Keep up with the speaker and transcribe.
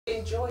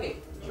enjoy it.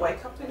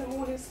 Wake up in the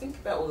mornings, think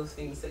about all the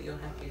things that you're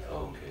happy for.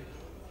 Okay.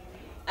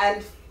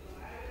 And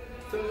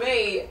for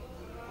me,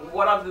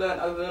 what I've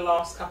learned over the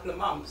last couple of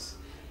months,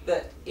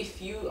 that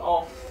if you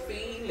are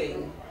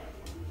feeling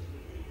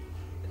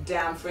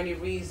down for any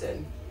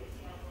reason,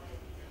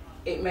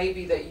 it may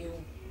be that you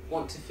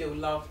want to feel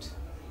loved,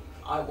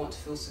 I want to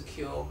feel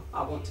secure,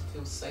 I want to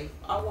feel safe,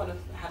 I want to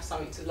have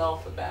something to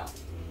laugh about.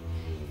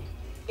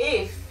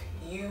 If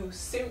you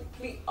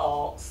simply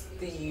ask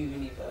the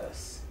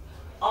universe,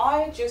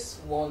 I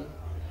just want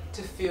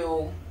to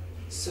feel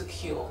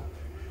secure,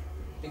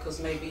 because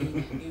maybe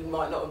you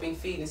might not have been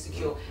feeling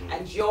secure,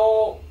 and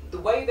the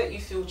way that you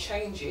feel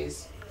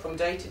changes from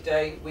day to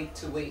day, week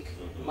to week,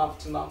 month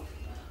to month.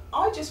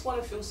 I just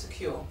want to feel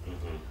secure.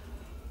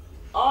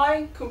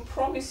 I can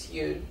promise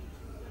you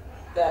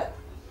that,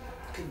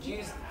 could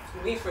use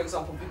me for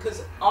example,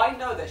 because I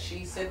know that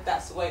she said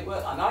that's the way it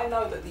works, and I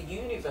know that the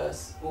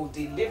universe will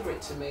deliver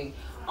it to me.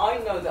 I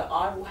know that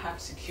I will have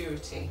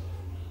security,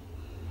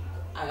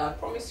 and I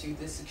promise you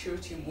the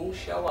security will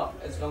show up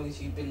as long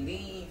as you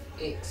believe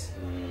it.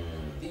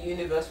 The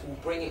universe will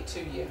bring it to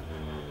you.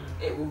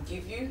 It will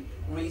give you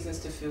reasons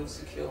to feel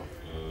secure.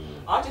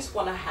 I just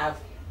want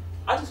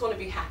to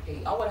be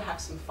happy. I want to have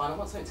some fun. I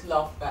want something to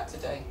laugh about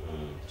today.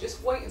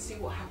 Just wait and see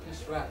what happens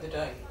throughout the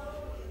day.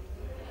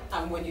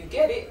 And when you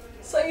get it,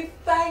 say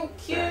thank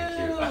you.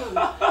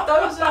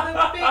 Those are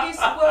the biggest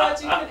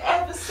words you can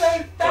ever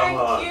say.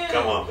 Thank you.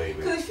 Come on, baby.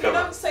 Because if you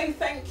don't say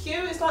thank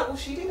you, it's like, well,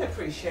 she didn't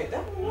appreciate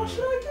that. Well, what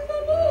should I give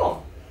her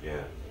more?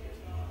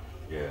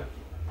 Yeah.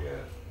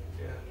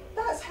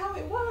 That's how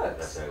it works.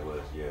 That's how it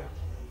works, yeah.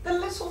 The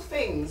little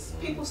things.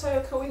 People say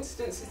are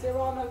coincidences. There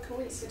are no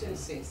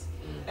coincidences.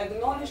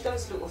 Acknowledge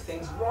those little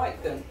things.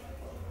 Write them.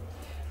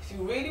 If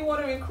you really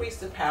want to increase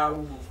the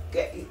power,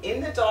 get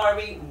in the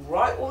diary,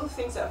 write all the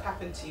things that have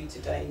happened to you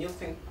today, and you'll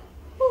think,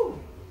 ooh,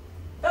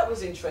 that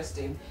was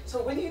interesting.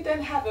 So when you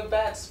then have a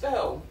bad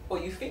spell, or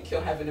you think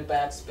you're having a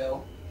bad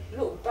spell,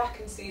 look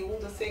back and see all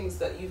the things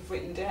that you've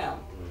written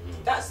down.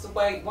 That's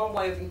one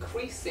way of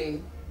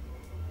increasing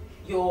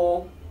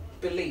your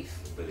belief.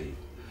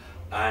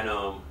 And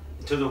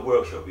in terms of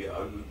workshop,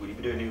 will you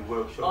be doing any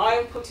workshops? I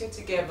am putting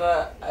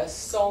together a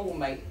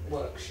soulmate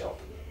workshop.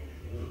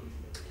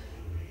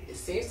 It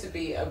seems to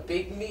be a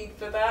big need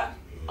for that.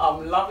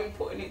 I'm loving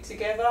putting it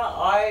together.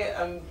 I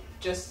am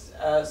just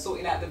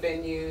sorting out the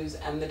venues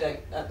and the date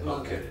at the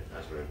moment. Okay,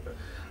 that's very good.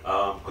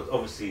 Because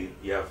obviously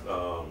you have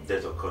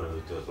there's a kind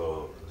of does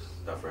all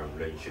stuff around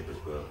relationship as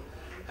well.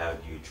 How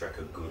do you track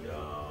a good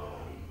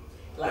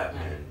black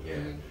man? Yeah,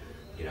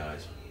 you know,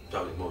 it's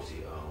probably mostly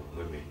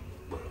women.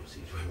 Well,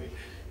 obviously it's women,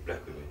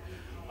 black women.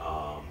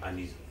 And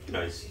he's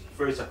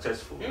very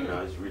successful. You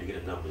know, he's really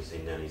getting numbers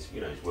in, and he's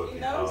working. He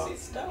knows his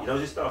stuff. He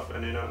knows his stuff,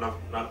 and and I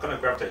kind of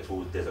gravitate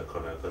towards Desert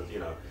Connor because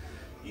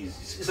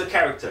he's a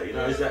character.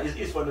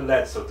 He's one of the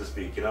lads, so to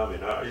speak. You know what I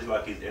mean? I just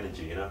like his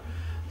energy. You know,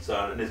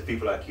 so and there's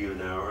people like you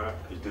now, right,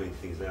 who's doing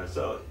things now.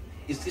 So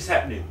it's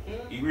happening.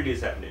 It really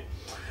is happening.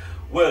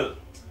 Well,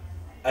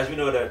 as we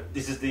know that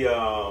this is the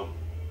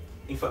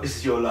in fact this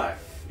is your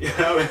life. You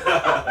know what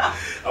I mean?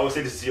 I would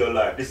say this is your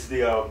life. This is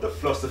the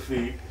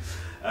philosophy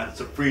and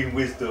supreme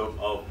wisdom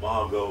of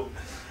Margot,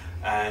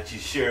 and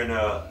she's sharing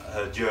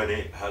her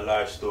journey, her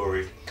life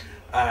story,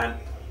 and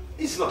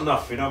it's not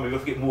enough, you know. I mean, we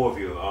have to get more of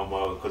you,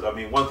 Margot, because I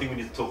mean, one thing we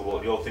need to talk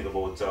about, the whole thing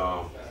about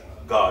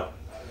God,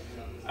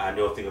 and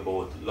the whole thing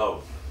about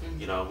love.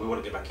 You know, we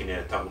want to get back in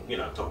there, talk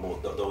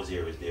about those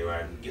areas there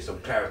and get some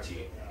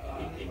clarity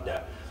in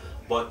that.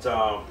 But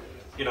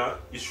you know,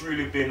 it's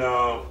really been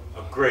a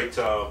great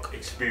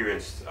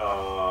experience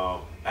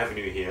having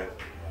you here,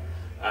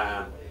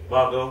 and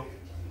Margot.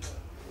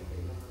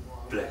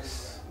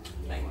 Bless.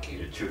 Thank you.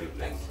 You're truly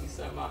blessed. Thank you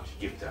so much.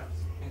 Give thanks.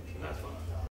 Thank you. That's fine.